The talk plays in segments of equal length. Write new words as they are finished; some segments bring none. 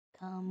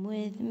Come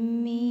with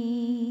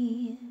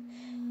me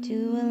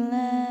to a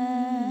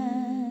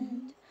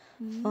land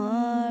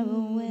far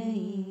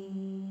away.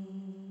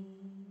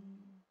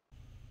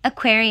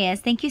 Aquarius,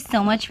 thank you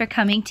so much for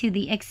coming to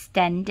the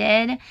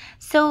extended.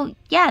 So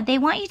yeah, they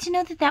want you to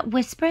know that that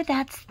whisper,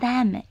 that's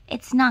them.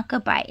 It's not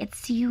goodbye. It's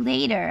see you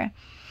later.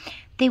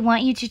 They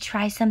want you to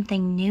try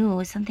something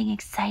new, something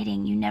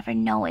exciting. You never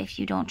know if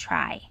you don't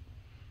try.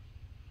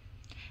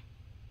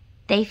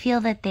 They feel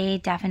that they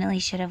definitely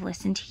should have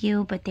listened to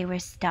you, but they were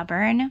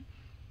stubborn.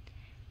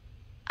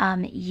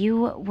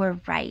 You were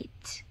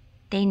right.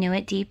 They knew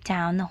it deep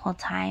down the whole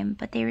time,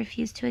 but they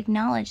refused to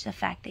acknowledge the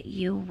fact that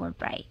you were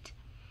right.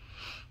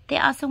 They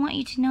also want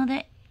you to know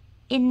that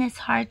in this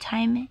hard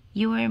time,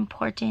 you are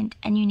important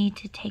and you need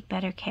to take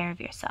better care of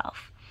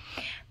yourself.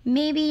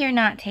 Maybe you're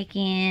not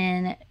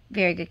taking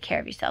very good care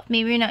of yourself.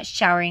 Maybe you're not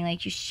showering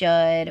like you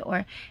should,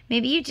 or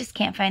maybe you just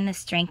can't find the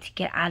strength to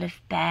get out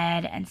of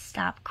bed and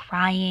stop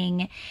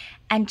crying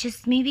and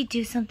just maybe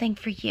do something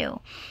for you.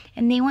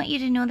 And they want you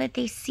to know that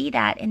they see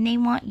that and they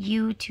want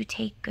you to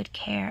take good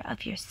care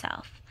of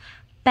yourself,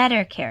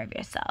 better care of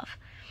yourself.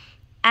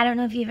 I don't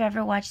know if you've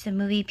ever watched the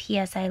movie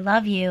P.S. I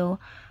Love You,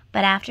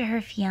 but after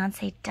her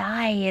fiance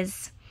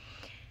dies,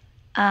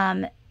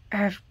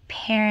 her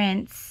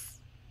parents,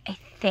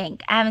 I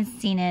haven't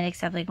seen it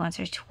except like once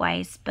or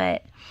twice,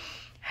 but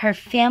her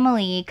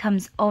family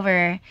comes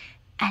over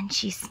and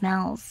she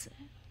smells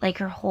like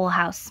her whole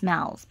house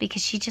smells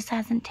because she just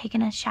hasn't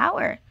taken a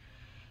shower.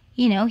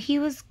 You know, he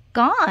was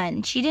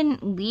gone. She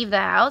didn't leave the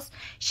house.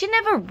 She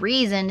didn't have a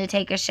reason to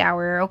take a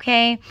shower,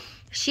 okay?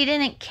 She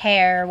didn't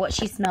care what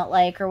she smelled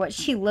like or what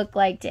she looked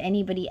like to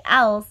anybody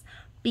else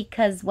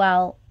because,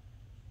 well,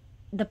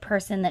 the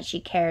person that she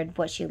cared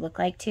what she looked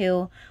like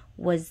to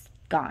was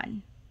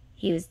gone.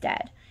 He was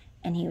dead.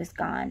 And he was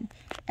gone.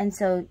 And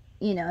so,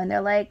 you know, and they're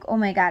like, oh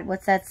my God,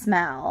 what's that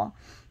smell?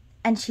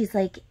 And she's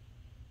like,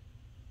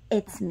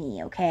 it's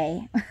me,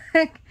 okay?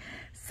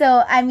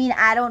 So, I mean,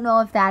 I don't know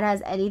if that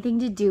has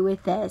anything to do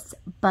with this,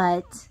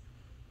 but,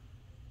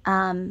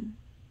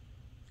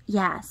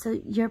 yeah, so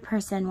your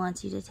person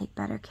wants you to take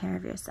better care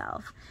of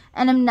yourself.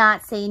 And I'm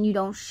not saying you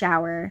don't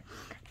shower.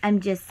 I'm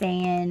just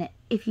saying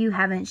if you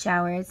haven't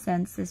showered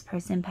since this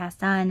person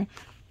passed on,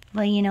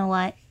 well, you know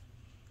what?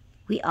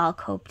 We all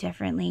cope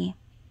differently.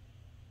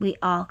 We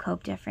all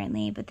cope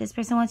differently, but this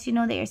person wants you to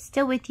know they are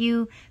still with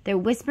you. They're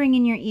whispering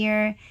in your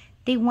ear.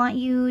 They want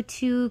you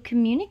to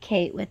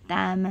communicate with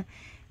them.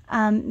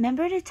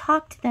 Remember to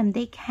talk to them.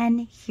 They can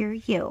hear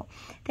you.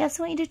 They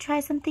also want you to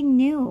try something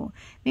new.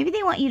 Maybe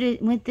they want you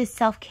to, with this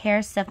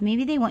self-care stuff,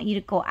 maybe they want you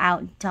to go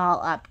out, doll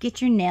up,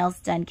 get your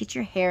nails done, get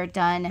your hair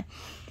done,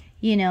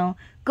 you know,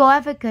 go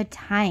have a good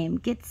time,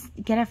 get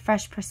a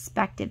fresh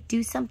perspective,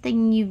 do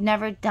something you've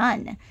never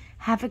done,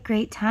 have a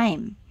great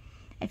time.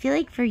 I feel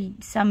like for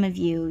some of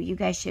you, you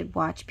guys should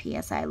watch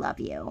P.S. I Love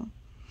You.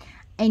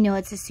 I know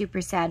it's a super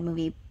sad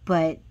movie,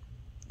 but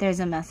there's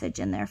a message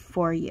in there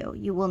for you.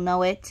 You will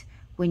know it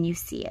when you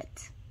see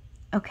it.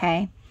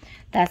 Okay?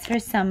 That's for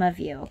some of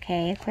you,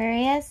 okay,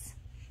 Aquarius?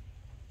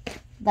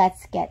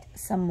 Let's get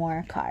some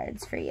more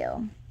cards for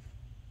you.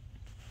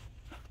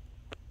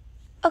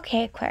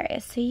 Okay,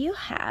 Aquarius, so you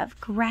have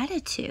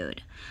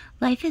gratitude.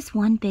 Life is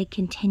one big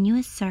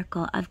continuous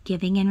circle of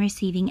giving and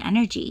receiving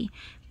energy.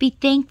 Be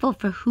thankful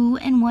for who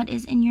and what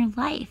is in your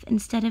life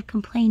instead of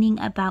complaining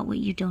about what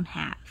you don't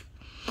have.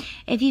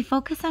 If you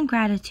focus on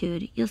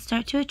gratitude, you'll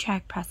start to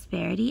attract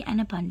prosperity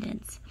and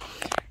abundance.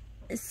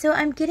 So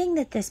I'm getting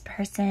that this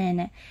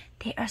person,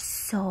 they are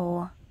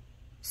so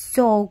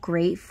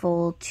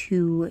grateful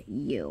to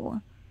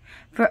you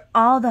for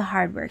all the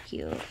hard work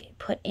you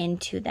put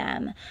into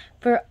them,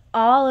 for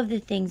all of the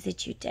things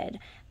that you did,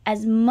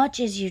 as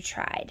much as you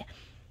tried.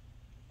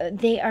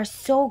 They are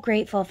so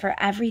grateful for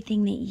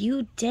everything that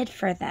you did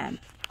for them,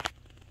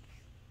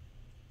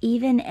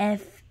 even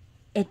if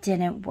it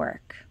didn't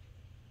work.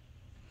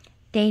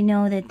 They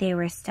know that they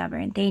were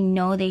stubborn. They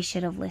know they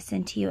should have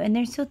listened to you, and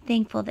they're so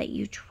thankful that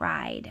you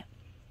tried.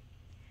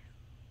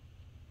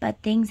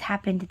 But things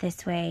happened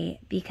this way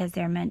because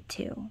they're meant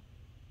to.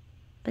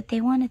 But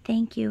they want to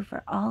thank you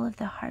for all of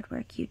the hard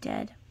work you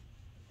did.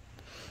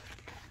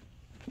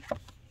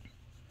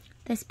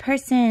 This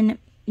person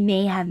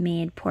may have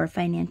made poor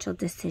financial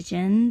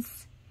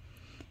decisions.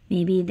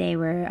 Maybe they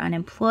were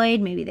unemployed.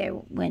 Maybe they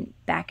went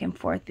back and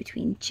forth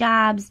between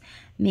jobs.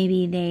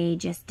 Maybe they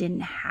just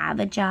didn't have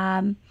a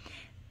job.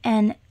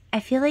 And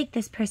I feel like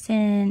this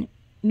person,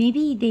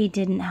 maybe they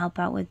didn't help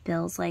out with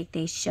bills like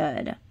they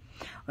should.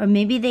 Or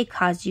maybe they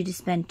caused you to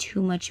spend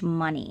too much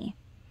money.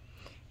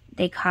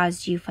 They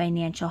caused you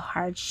financial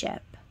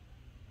hardship.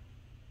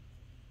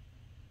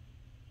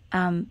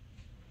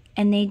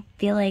 And they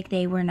feel like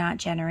they were not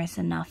generous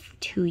enough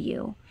to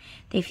you.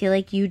 They feel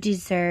like you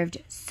deserved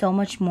so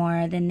much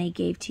more than they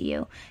gave to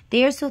you.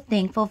 They are so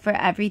thankful for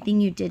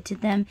everything you did to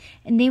them,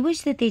 and they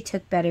wish that they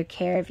took better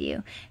care of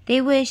you. They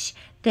wish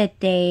that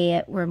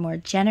they were more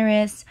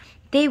generous.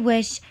 They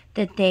wish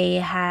that they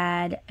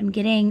had,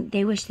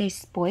 they wish they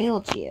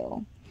spoiled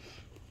you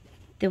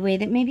the way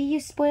that maybe you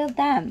spoiled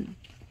them.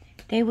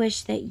 They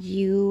wish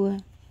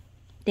that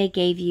they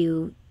gave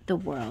you the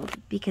world,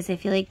 because I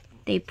feel like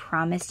they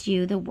promised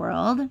you the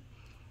world,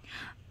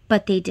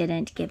 but they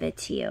didn't give it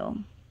to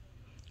you.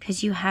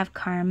 Because you have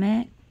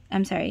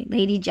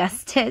Lady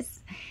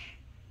Justice,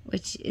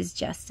 which is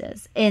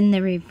justice, in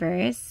the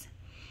reverse.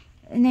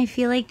 And I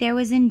feel like there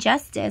was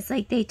injustice.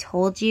 Like, they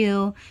told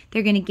you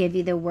they're going to give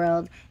you the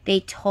world. They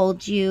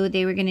told you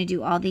they were going to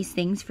do all these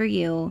things for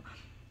you,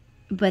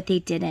 but they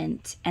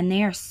didn't. And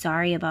they are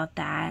sorry about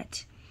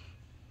that.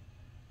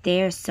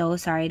 They are so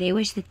sorry. They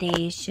wish that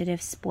they should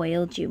have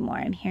spoiled you more.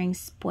 I'm hearing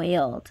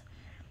spoiled.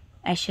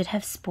 I should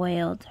have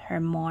spoiled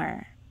her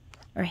more.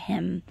 Or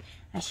him.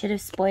 I should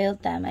have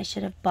spoiled them. I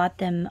should have bought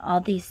them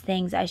all these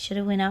things. I should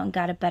have went out and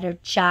got a better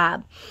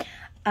job.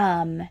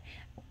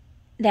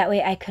 That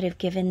way I could have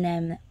given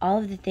them all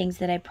of the things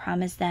that I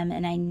promised them,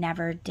 and I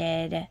never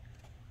did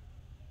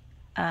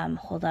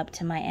hold up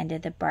to my end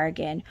of the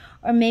bargain.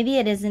 Or maybe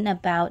it isn't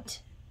about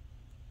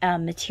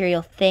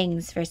material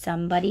things. For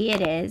somebody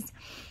it is.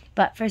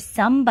 But for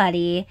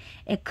somebody,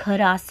 it could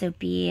also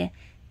be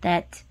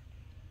that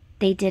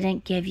they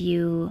didn't give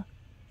you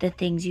the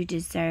things you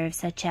deserve,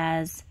 such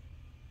as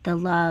the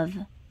love,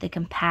 the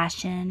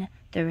compassion,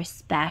 the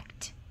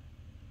respect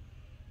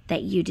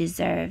that you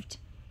deserved.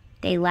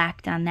 They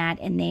lacked on that,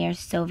 and they are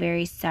so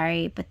very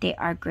sorry, but they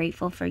are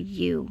grateful for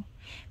you,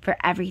 for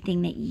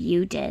everything that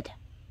you did.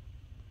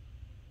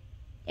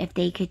 If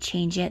they could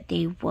change it,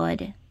 they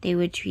would. They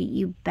would treat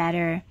you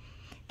better.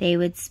 They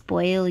would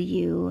spoil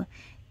you.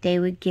 They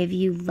would give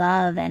you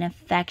love and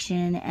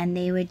affection, and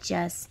they would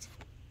just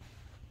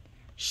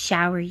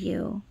shower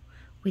you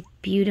with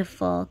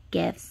beautiful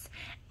gifts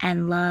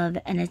and love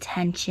and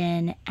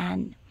attention,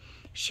 and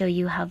show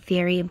you how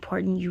very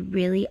important you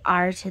really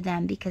are to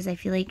them, because I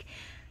feel like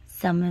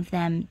some of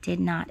them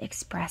did not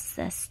express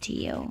this to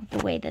you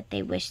the way that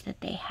they wish that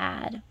they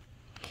had.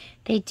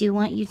 They do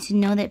want you to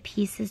know that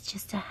peace is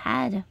just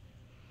ahead.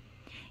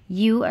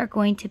 You are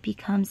going to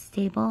become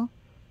stable.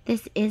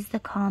 This is the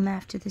calm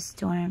after the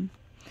storm.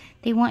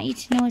 They want you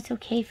to know it's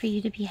okay for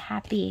you to be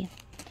happy.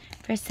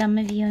 For some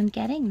of you, I'm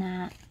getting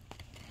that.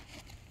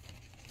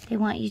 They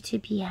want you to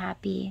be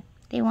happy.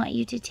 They want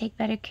you to take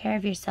better care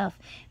of yourself.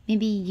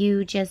 Maybe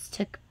you just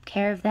took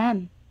care of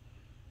them.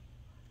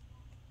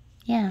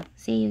 Yeah,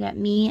 see, you got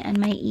me and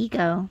my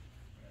ego.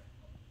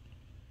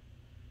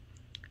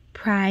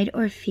 Pride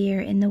or fear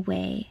in the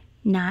way,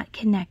 not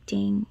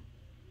contacting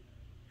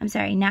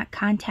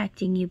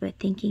you, but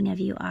thinking of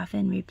you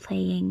often,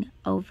 replaying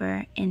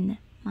over in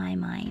my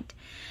mind.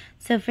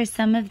 So for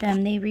some of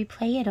them, they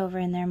replay it over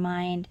in their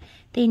mind.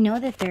 They know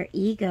that their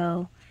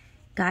ego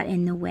got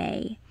in the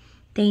way.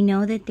 They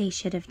know that they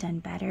should have done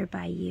better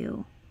by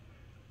you.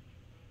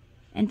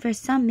 And for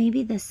some,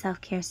 maybe the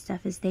self-care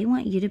stuff is they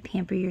want you to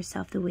pamper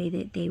yourself the way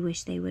that they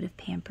wish they would have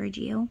pampered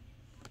you.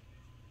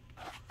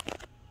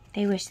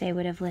 They wish they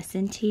would have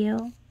listened to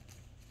you,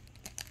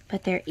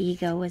 but their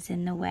ego was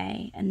in the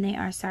way, and they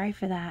are sorry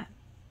for that.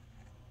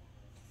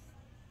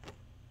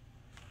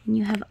 And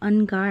you have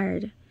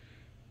unguard,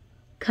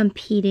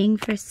 competing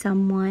for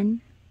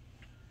someone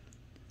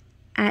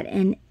at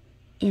an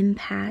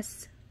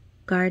impasse,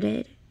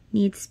 guarded,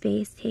 needs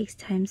space, takes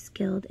time,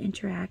 skilled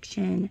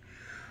interaction.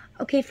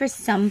 Okay, for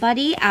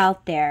somebody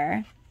out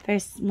there, for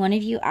one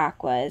of you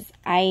Aquas,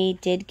 I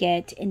did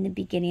get in the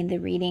beginning of the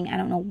reading, I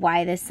don't know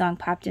why this song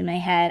popped in my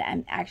head.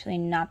 I'm actually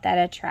not that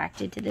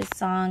attracted to this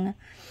song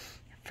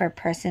for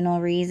personal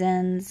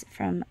reasons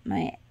from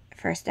my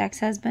first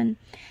ex-husband.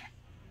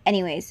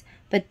 Anyways,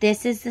 but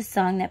this is the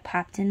song that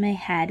popped in my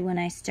head when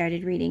I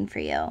started reading for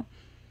you.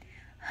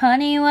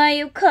 Honey, why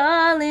you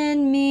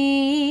calling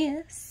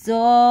me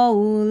so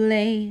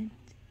late?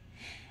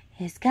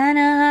 It's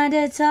kinda hard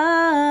to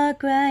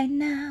talk right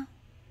now.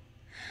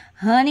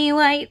 Honey,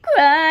 why you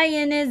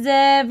crying? Is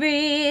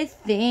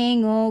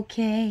everything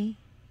okay?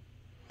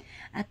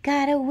 I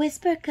gotta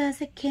whisper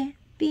 'cause it can't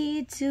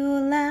be too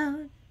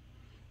loud.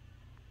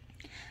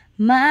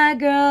 My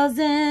girl's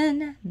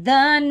in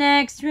the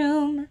next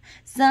room.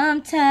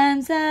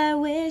 Sometimes I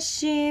wish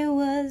she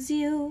was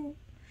you.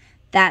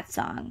 That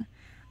song.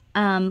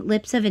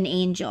 Lips of an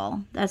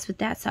Angel. That's what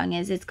that song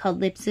is. It's called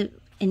Lips of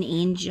an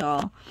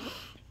Angel.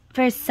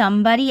 For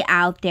somebody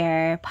out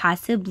there,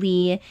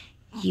 possibly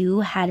you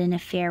had an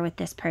affair with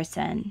this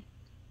person.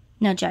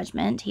 No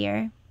judgment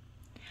here.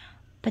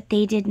 But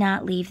they did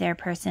not leave their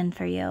person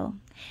for you.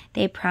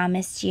 They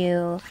promised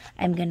you,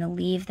 I'm going to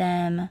leave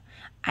them.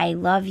 I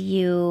love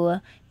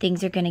you.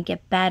 Things are going to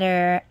get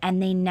better.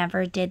 And they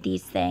never did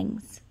these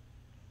things.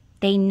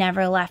 They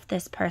never left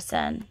this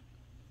person.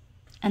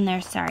 And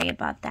they're sorry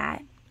about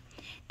that.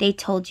 They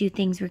told you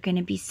things were going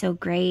to be so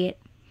great.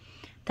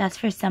 That's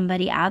for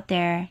somebody out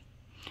there.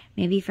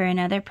 Maybe for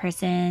another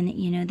person,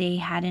 you know, they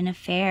had an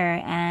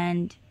affair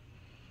and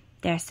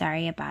they're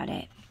sorry about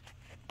it.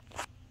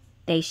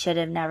 They should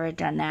have never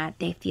done that.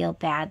 They feel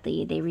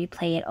badly. They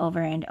replay it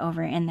over and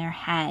over in their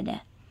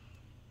head.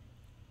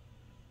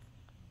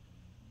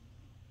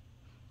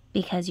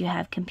 because you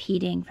have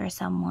competing for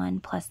someone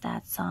plus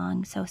that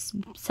song. So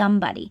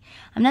somebody.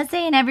 I'm not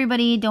saying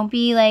everybody. Don't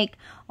be like,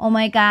 oh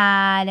my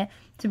God,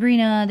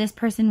 Sabrina, this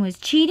person was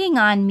cheating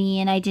on me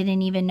and I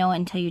didn't even know it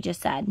until you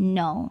just said.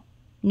 No.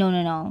 No,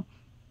 no, no.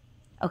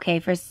 Okay,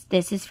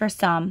 this is for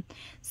some.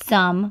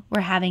 Some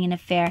were having an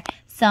affair.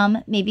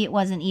 Some, maybe it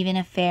wasn't even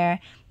an affair.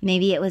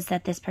 Maybe it was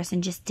that this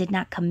person just did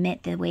not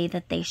commit the way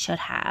that they should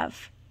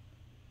have.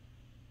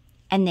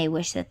 And they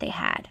wish that they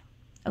had.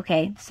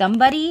 Okay,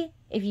 somebody,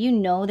 if you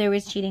know there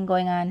was cheating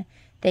going on,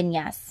 then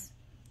yes.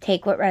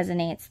 Take what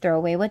resonates, throw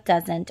away what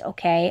doesn't,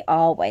 okay?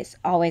 Always,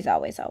 always,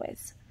 always,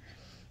 always.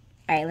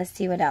 All right, let's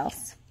see what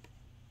else.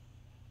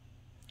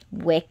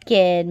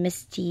 Wicked,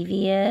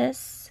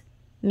 mischievous,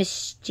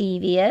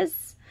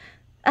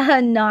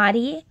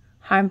 naughty,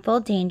 harmful,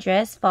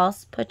 dangerous,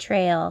 false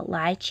portrayal,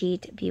 lie,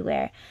 cheat,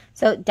 beware.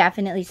 So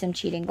definitely some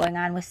cheating going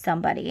on with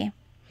somebody.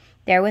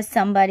 There was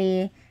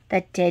somebody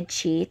that did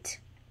cheat.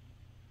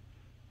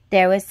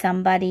 There was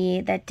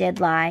somebody that did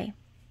lie.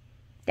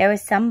 There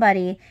was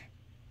somebody,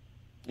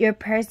 your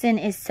person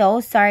is so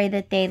sorry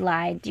that they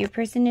lied. Your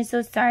person is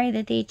so sorry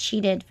that they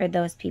cheated for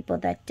those people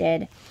that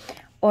did.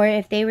 Or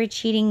if they were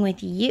cheating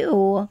with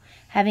you,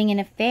 having an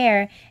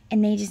affair,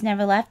 and they just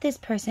never left this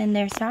person,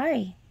 they're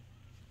sorry.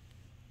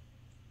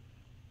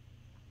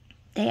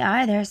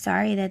 They're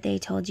sorry that they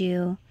told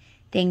you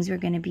things were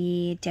going to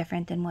be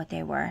different than what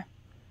they were.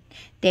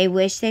 They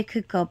wish they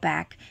could go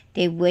back.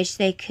 They wish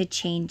they could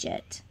change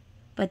it.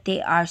 But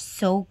they are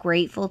so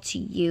grateful to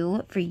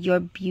you for your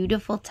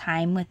beautiful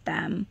time with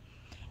them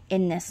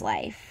in this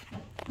life.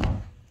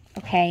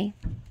 Okay?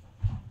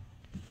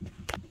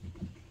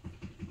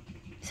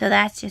 So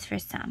that's just for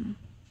some.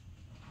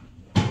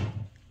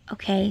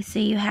 Okay, so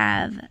you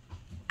have,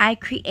 I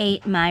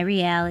create my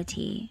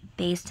reality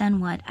based on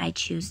what I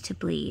choose to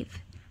believe.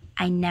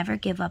 I never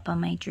give up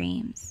on my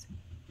dreams.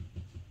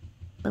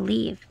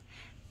 Believe.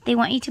 They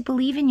want you to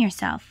believe in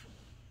yourself.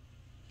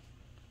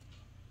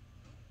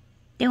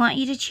 They want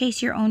you to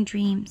chase your own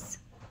dreams.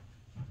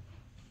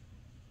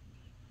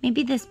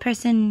 Maybe this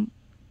person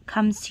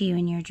comes to you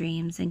in your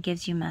dreams and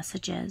gives you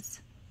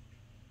messages.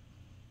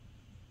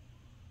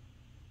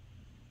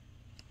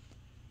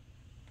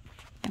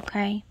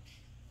 Okay?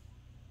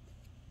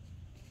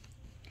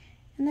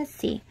 And let's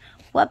see.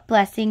 What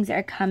blessings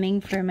are coming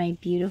for my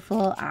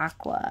beautiful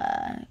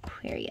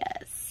Aquarius?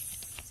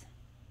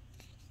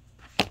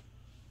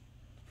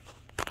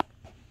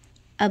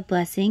 A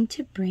blessing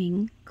to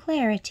bring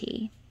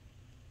clarity.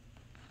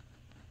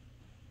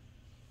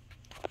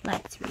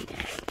 Let's read it.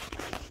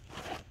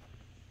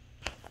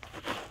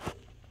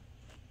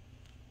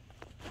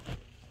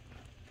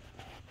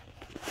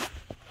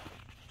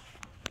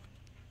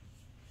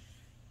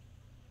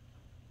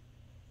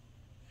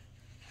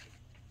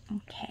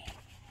 Okay,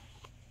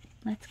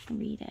 let's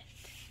read it.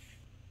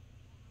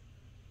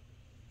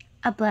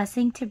 A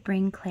blessing to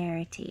bring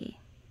clarity.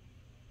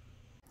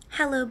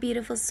 Hello,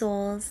 beautiful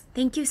souls.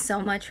 Thank you so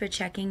much for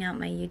checking out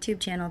my YouTube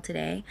channel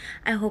today.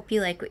 I hope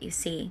you like what you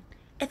see.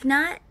 If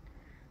not,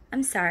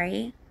 I'm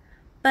sorry,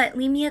 but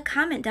leave me a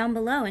comment down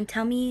below and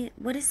tell me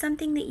what is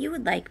something that you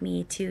would like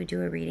me to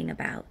do a reading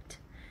about.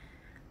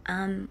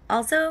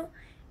 Also,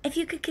 if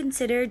you could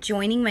consider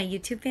joining my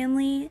YouTube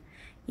family,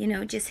 you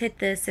know, just hit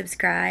the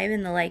subscribe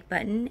and the like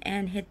button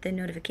and hit the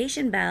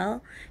notification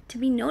bell to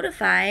be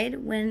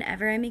notified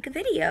whenever I make a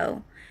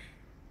video.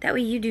 That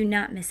way you do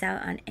not miss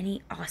out on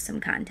any awesome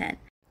content.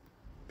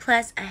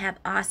 Plus, I have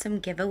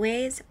awesome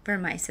giveaways for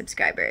my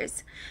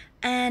subscribers.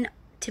 And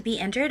to be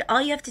entered,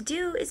 all you have to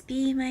do is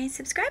be my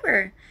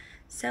subscriber.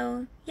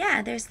 So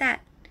yeah, there's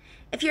that.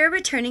 If you're a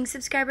returning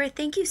subscriber,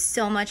 thank you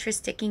so much for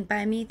sticking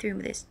by me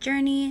through this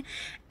journey,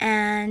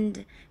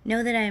 and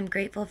know that I am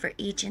grateful for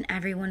each and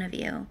every one of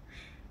you.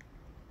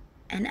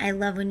 And I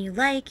love when you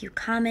like, you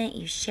comment,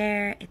 you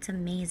share. It's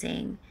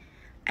amazing.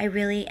 I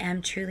really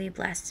am truly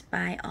blessed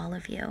by all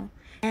of you.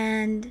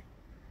 And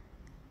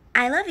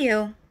I love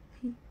you.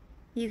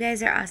 You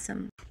guys are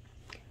awesome.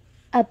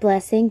 A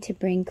blessing to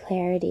bring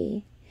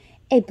clarity.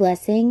 A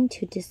blessing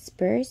to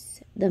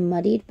disperse the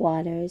muddied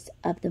waters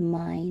of the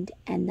mind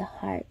and the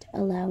heart,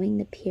 allowing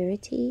the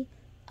purity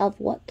of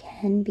what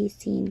can be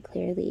seen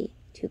clearly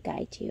to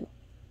guide you.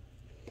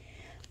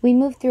 We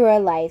move through our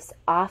lives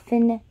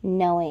often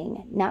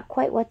knowing not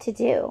quite what to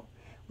do,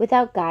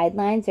 without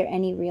guidelines or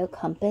any real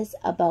compass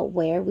about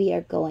where we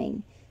are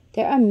going.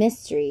 There are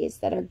mysteries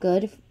that are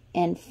good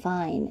and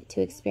fine to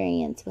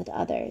experience with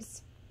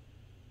others,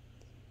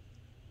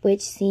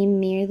 which seem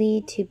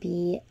merely to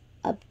be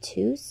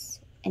obtuse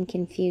and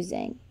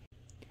confusing.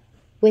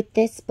 With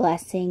this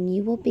blessing,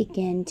 you will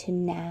begin to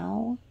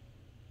now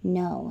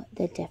know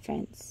the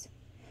difference.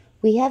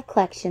 We have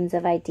collections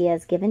of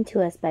ideas given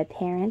to us by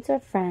parents or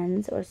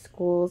friends or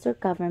schools or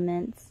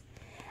governments,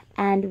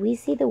 and we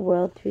see the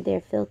world through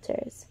their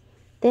filters.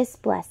 This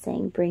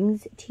blessing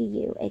brings to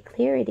you a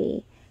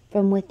clarity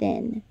from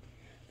within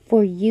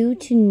for you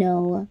to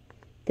know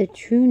the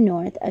true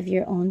north of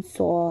your own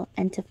soul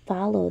and to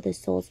follow the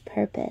soul's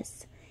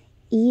purpose,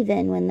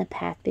 even when the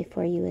path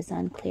before you is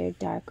unclear,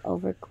 dark,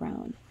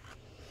 overgrown.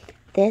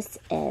 this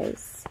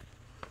is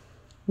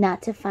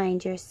not to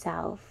find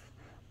yourself,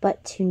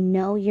 but to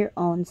know your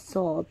own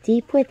soul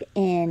deep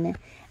within.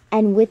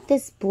 And with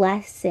this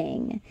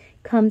blessing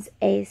comes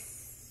a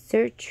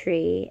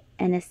certainty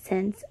and a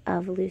sense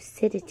of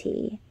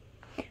lucidity.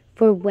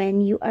 For when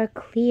you are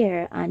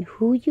clear on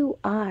who you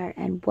are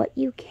and what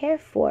you care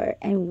for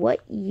and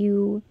what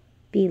you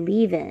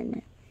believe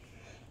in,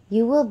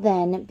 you will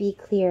then be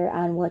clear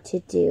on what to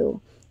do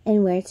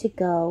and where to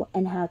go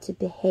and how to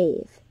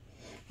behave.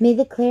 May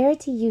the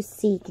clarity you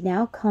seek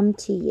now come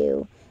to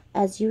you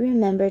as you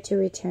remember to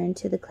return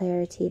to the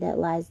clarity that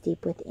lies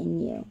deep within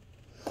you.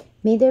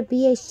 May there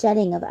be a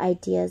shedding of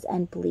ideas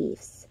and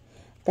beliefs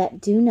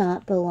that do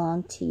not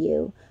belong to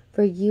you,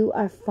 for you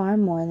are far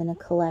more than a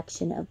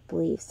collection of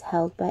beliefs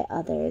held by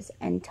others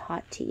and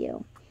taught to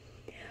you.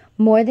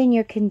 More than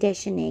your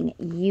conditioning,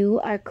 you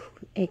are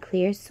a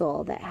clear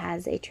soul that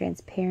has a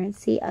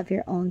transparency of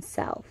your own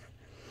self.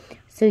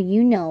 So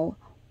you know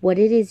what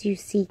it is you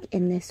seek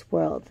in this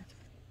world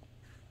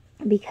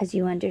because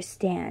you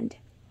understand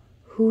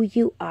who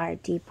you are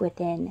deep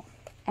within,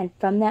 and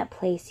from that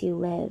place you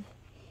live.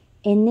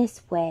 In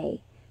this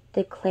way,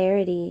 the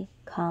clarity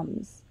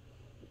comes.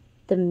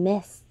 The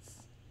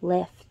mists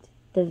lift,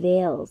 the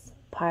veils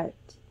part,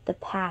 the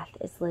path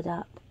is lit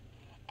up,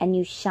 and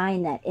you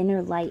shine that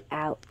inner light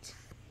out,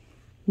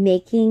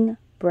 making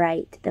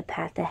bright the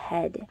path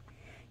ahead.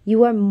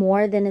 You are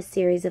more than a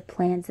series of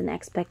plans and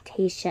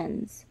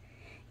expectations.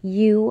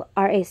 You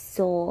are a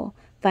soul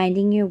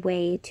finding your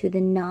way to the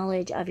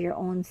knowledge of your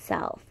own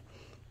self.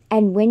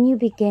 And when you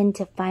begin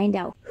to find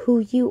out who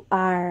you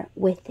are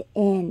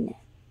within,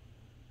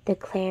 the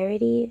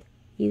clarity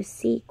you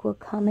seek will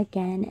come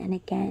again and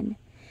again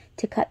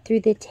to cut through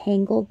the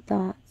tangled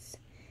thoughts,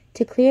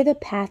 to clear the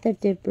path of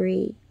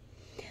debris,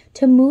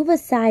 to move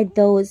aside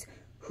those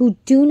who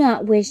do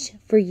not wish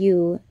for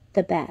you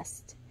the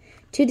best,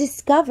 to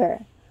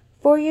discover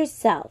for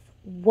yourself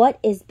what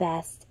is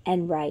best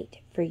and right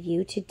for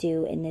you to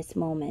do in this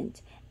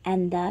moment.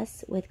 And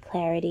thus, with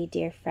clarity,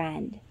 dear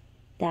friend,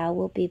 thou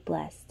will be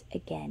blessed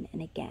again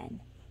and again.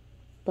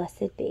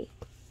 Blessed be.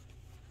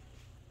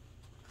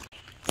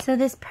 So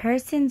this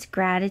person's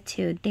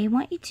gratitude, they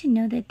want you to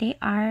know that they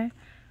are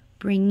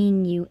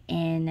bringing you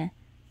in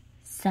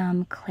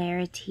some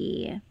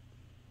clarity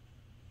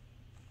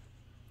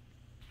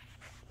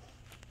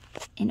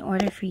in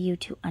order for you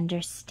to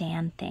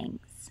understand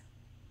things,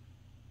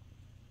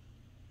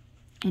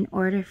 in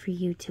order for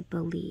you to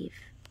believe.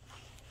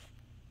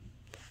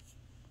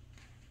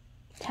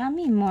 Tell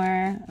me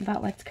more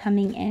about what's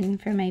coming in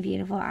for my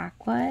beautiful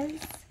aquas.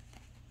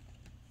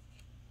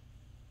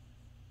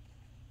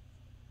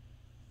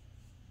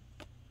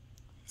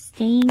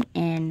 Staying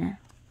in,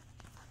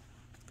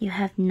 you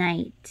have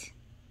night.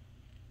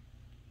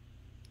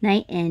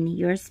 Night in,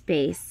 your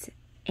space,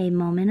 a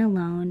moment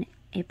alone,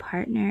 a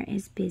partner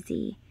is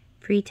busy,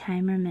 free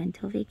time or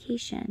mental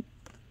vacation.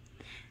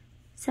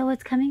 So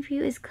what's coming for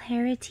you is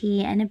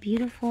clarity and a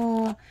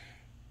beautiful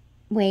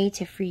way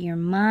to free your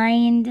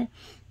mind,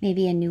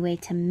 maybe a new way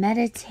to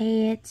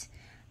meditate.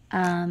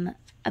 A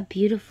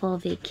beautiful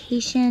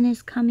vacation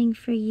is coming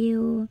for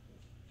you.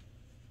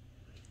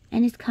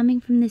 And it's coming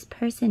from this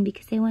person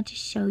because they want to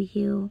show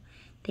you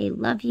they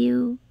love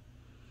you.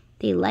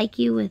 They like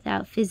you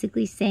without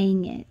physically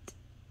saying it.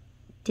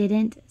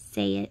 Didn't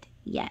say it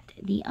yet.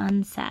 The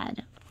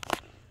unsaid.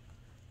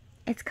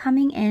 It's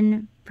coming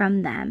in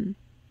from them.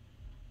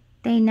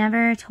 They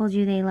never told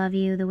you they love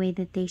you the way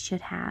that they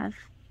should have.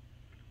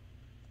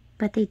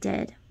 But they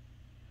did.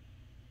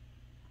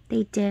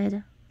 They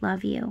did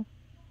love you.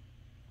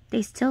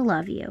 They still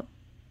love you.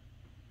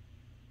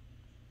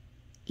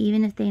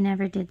 Even if they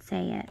never did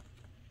say it.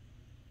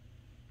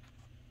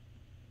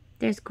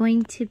 There's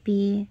going to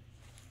be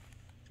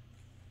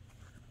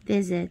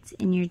visits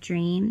in your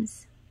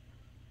dreams.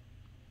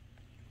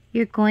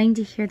 You're going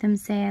to hear them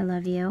say, I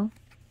love you.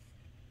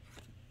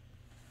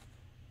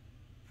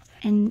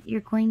 And you're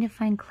going to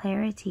find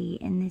clarity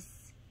in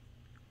this,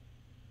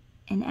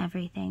 in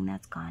everything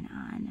that's gone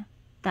on.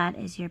 That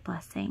is your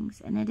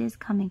blessings, and it is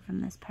coming from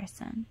this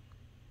person.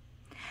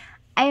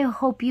 I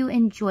hope you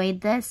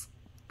enjoyed this,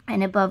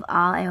 and above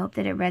all, I hope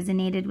that it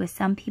resonated with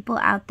some people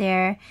out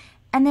there,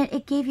 and that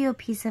it gave you a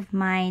peace of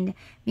mind.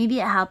 Maybe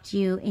it helped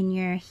you in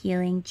your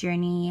healing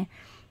journey,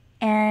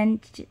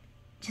 and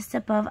just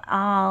above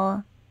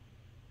all,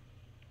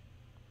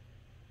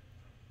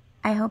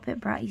 I hope it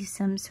brought you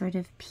some sort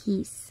of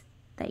peace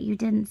that you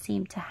didn't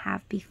seem to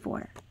have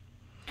before.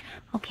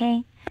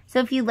 Okay, so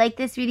if you like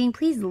this reading,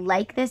 please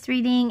like this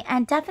reading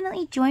and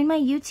definitely join my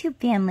YouTube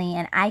family,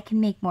 and I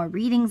can make more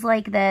readings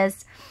like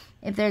this.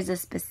 If there's a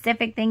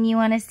specific thing you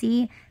want to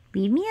see,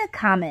 leave me a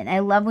comment. I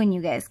love when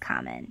you guys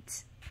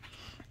comment.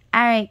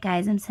 Alright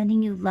guys, I'm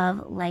sending you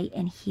love, light,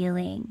 and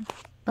healing.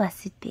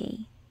 Blessed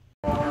be.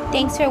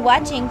 Thanks for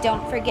watching.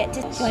 Don't forget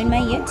to join my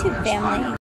YouTube family.